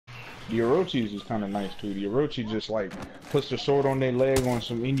The Orochis is kind of nice too. The Orochi just like puts the sword on their leg on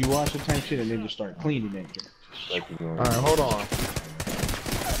some Inuyasha type shit and then just start cleaning that joint. Alright, hold on.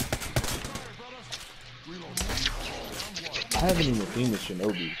 I haven't even seen the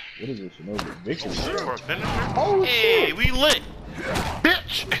Shinobis. What is this Shinobi? Victory. For a finisher? Oh Hey, shit! we lit!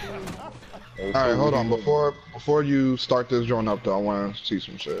 Bitch! Alright, hold on. Before you start this joint up though, I wanna see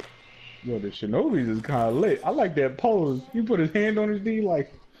some shit. Yo, the Shinobis is kind of lit. I like that pose. He put his hand on his knee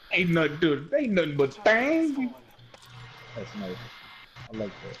like, ain't nothing to it. Ain't nothing but thang. That's nice. I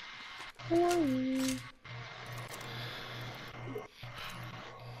like that.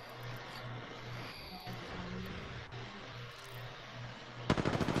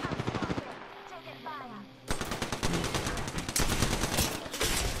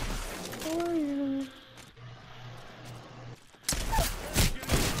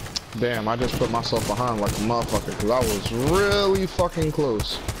 Damn, I just put myself behind like a motherfucker because I was really fucking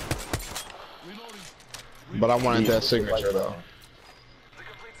close. But I wanted that signature though.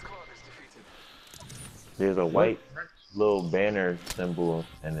 There's a white little banner symbol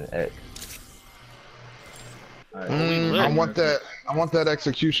and an X. I want that. I want that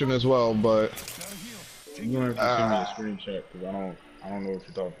execution as well, but You're gonna have to send me a screenshot because I don't know what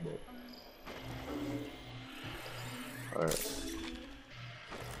you're talking about. Alright.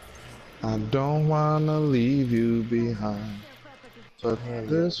 I don't wanna leave you behind. But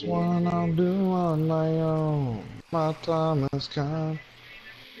this one I'll do on my own. My time has come.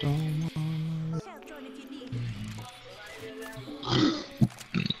 Don't wanna...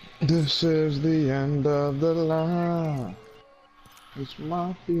 This is the end of the line. It's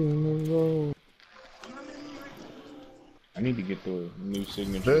my funeral. I need to get the new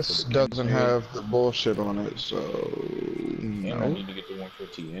signature. This doesn't have the bullshit on it, so and I no. need to get the one for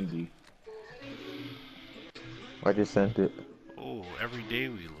TND. I just sent it. Oh, every day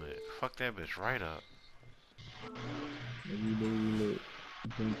we lit. Fuck that bitch right up. Every day we look,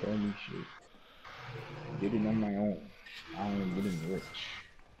 you can't tell me shit. Did it on my own. I ain't getting rich.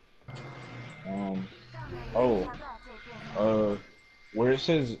 Where it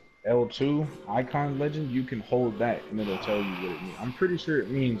says L2 icon legend, you can hold that and it'll tell you what it means. I'm pretty sure it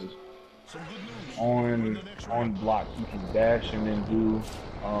means on block you can dash and then do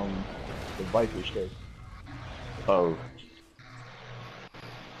the Viper strike. Oh.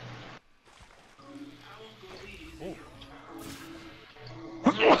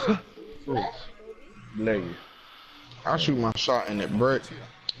 Leg. I'll shoot my shot and it break.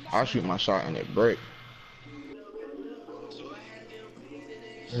 I'll shoot my shot and it break.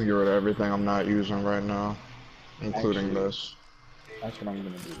 Let me get rid of everything I'm not using right now, including this. That's what I'm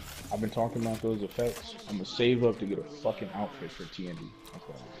gonna do. I've been talking about those effects. I'm gonna save up to get a fucking outfit for TND. That's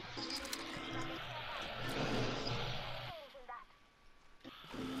what I'm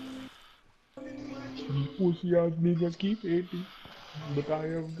doing. Pussy ass niggas keep hating, but I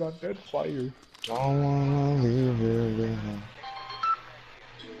have got that fire. Don't wanna leave you behind.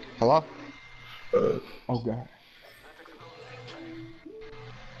 Hello? Oh god.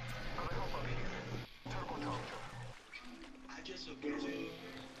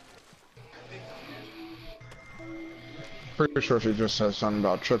 Pretty sure she just said something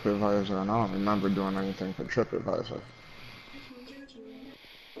about TripAdvisor, and I don't remember doing anything for TripAdvisor.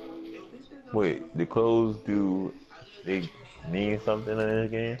 Wait, the clothes they mean something in this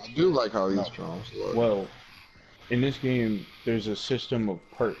game? I do like how these drones look. Well, in this game, there's a system of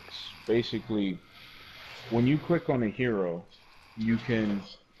perks. Basically, when you click on a hero, you can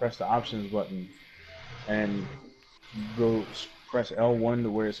press the options button and go press L1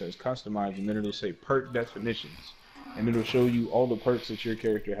 to where it says customize, and then it'll say perk definitions. And it'll show you all the perks that your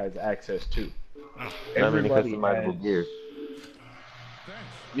character has access to. Everybody has... gear.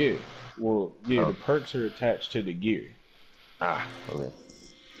 Yeah, well, yeah, the perks are attached to the gear. Ah, okay.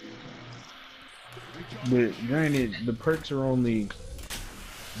 But granted, the perks are only...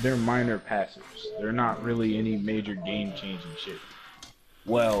 they're minor passives. They're not really any major game-changing shit.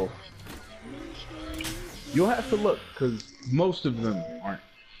 Well, you'll have to look, because most of them aren't.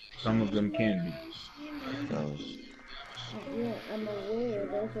 Some of them can be. Yeah, I'm aware.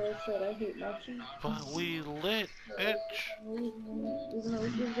 That's why I said I hate my cheese. But we lit, bitch. Even though we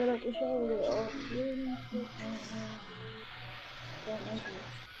just got out the shower with all really shit.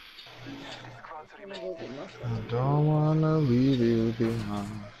 I don't wanna leave you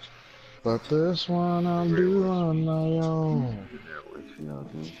behind, but this one I'll do on my own.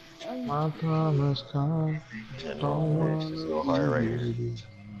 My time has come. Don't wanna leave you behind.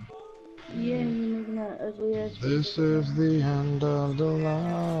 Yeah, you're making that ugly ass. This is the end of the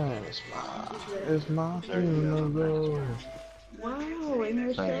line. It's my funeral. Wow, and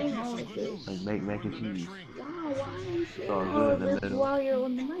you're saying all of this. Like make mac and cheese. Wow, why are you saying all all good of in the this middle. while you're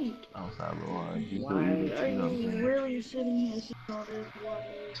on the mic? Outside, bro. You Why still eat it. are You know what I'm you saying? really sitting here saying all this while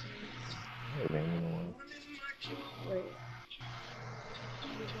you're Hey, man, you know Wait.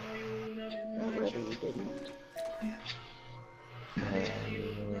 Not really, you didn't. what? Hey,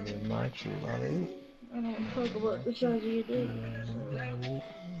 my true, buddy. I don't talk about the size of your dick.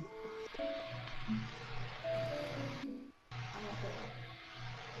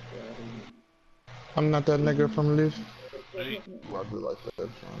 I'm not that nigga from Leaf. Hey, Why do like that?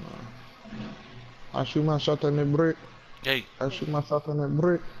 I shoot my shot in the brick. hey, I shoot my shot in the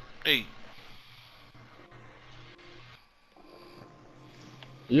brick. hey.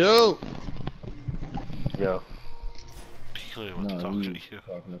 Yo! Yo. He clearly wants to No, talk to he's you.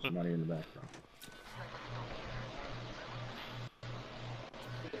 talking to somebody in the background.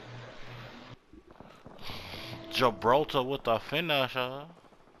 Gibraltar with the finisher.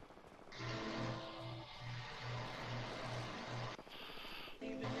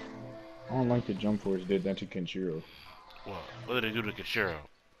 I don't like the Jump Force did that to Kenshiro. What? What did they do to Kishiro?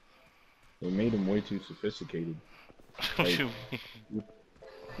 They made him way too sophisticated. What Like, you mean?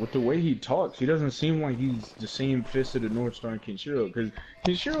 With the way he talks, he doesn't seem like he's the same Fist of the North Star and Kenshiro. Because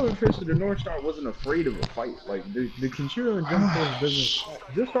Kenshiro and Fist of the North Star wasn't afraid of a fight. Like, the Kenshiro and Jump Force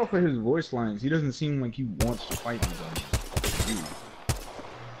doesn't... Just off of his voice lines, he doesn't seem like he wants to fight anybody.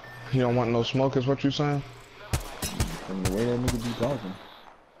 You don't want no smoke is what you saying? From the way that nigga be talking.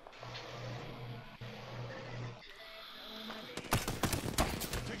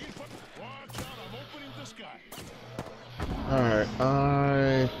 Alright,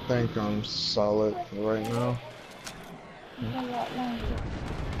 I think I'm solid right now.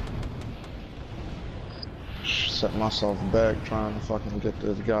 Set myself back trying to fucking get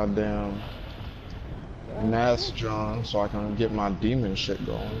this goddamn Nath John so I can get my demon shit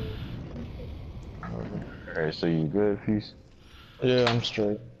going. Alright, so you good, Feast? Yeah, I'm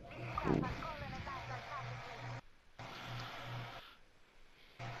straight. Cool.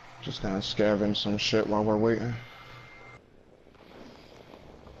 Just gonna scavenge some shit while we're waiting.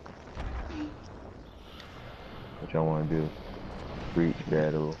 What y'all wanna do? Breach,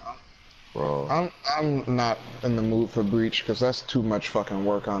 battle, brawl. I'm not in the mood for Breach because that's too much fucking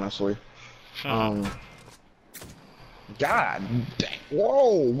work, honestly. God dang.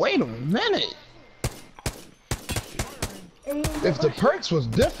 Whoa, wait a minute. If the perks was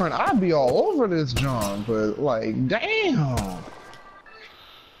different, I'd be all over this John, but like, damn.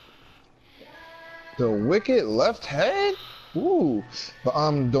 The wicked left head? Ooh. But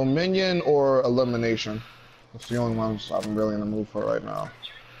Dominion or Elimination. That's the only ones I'm really in the mood for right now.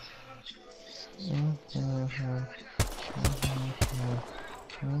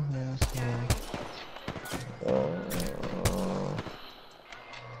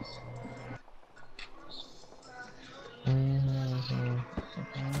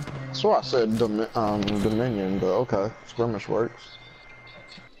 So I said Dominion, but okay, skirmish works.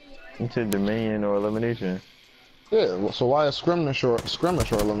 You said Dominion or Elimination? Yeah, well, so why is skirmish or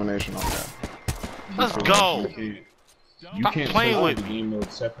elimination on there? Let's go. You Stop can't playing play with the me. game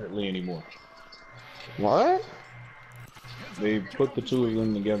mode separately anymore. What? They put the two of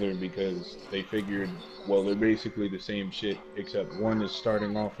them together because they figured, well, they're basically the same shit, except one is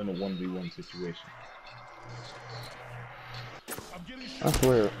starting off in a 1v1 situation. That's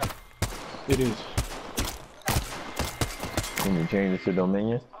weird. It is. Can you change it to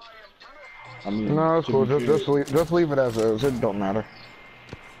Dominion? I mean, No, it's to cool. be Just fair, just leave it as is. It don't matter.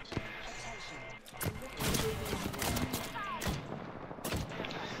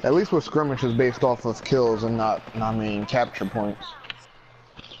 At least with skirmish is based off of kills and not, I mean, capture points.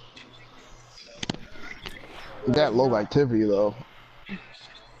 That low activity though. I'm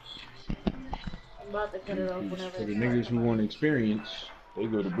about to cut it off whenever. for the niggas who want experience, they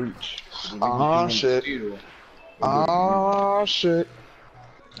go to Breach. For the niggas who Ah, want shit. steal, they go to Ah shit.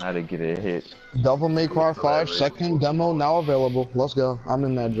 How to get a hit. Devil May Cry 5 second demo now available. Let's go. I'm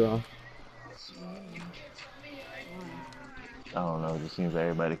in that John. I don't know, it just seems like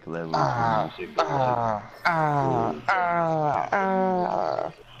everybody collaborates. Ah, ah, ah, ah,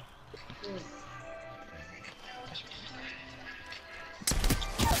 ah.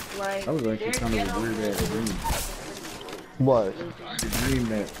 Like, That was actually kind of a weird ass dream. What? The dream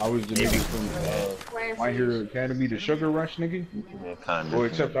that I was the nigga from My Hero Academia, the Sugar Rush nigga. Yeah, kind Well,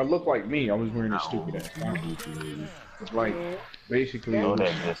 of. except I look like me. I was wearing a stupid ass costume. It's like basically know it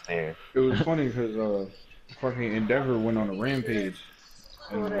that was, just there. it was funny because fucking Endeavor went on a rampage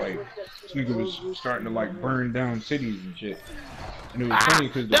and like this nigga was starting to like burn down cities and shit. And it was funny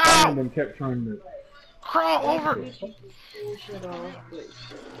because the fire them kept trying to Crawl over. Shit off, but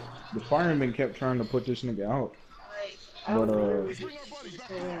The firemen kept trying to put this nigga out, but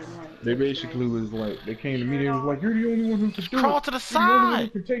they basically was like, they came to me, they was like, you're the only one who could do Crawl it. to the You're the only one who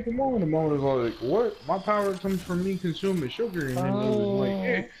side. could take him on. And I was like, what? My power comes from me consuming sugar. And then they was like,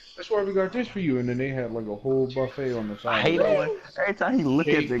 yeah, that's why we got this for you. And then they had like a whole buffet on the side. I hate it when every time he look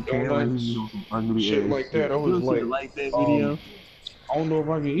at the Cake, camera, donuts, he do some ugly shit ass like that. I shit. was You like, that video? I don't know if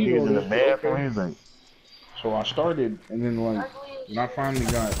I can He eat was all in the this. bathroom. Okay. He was like, So I started, and then like when I finally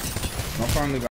got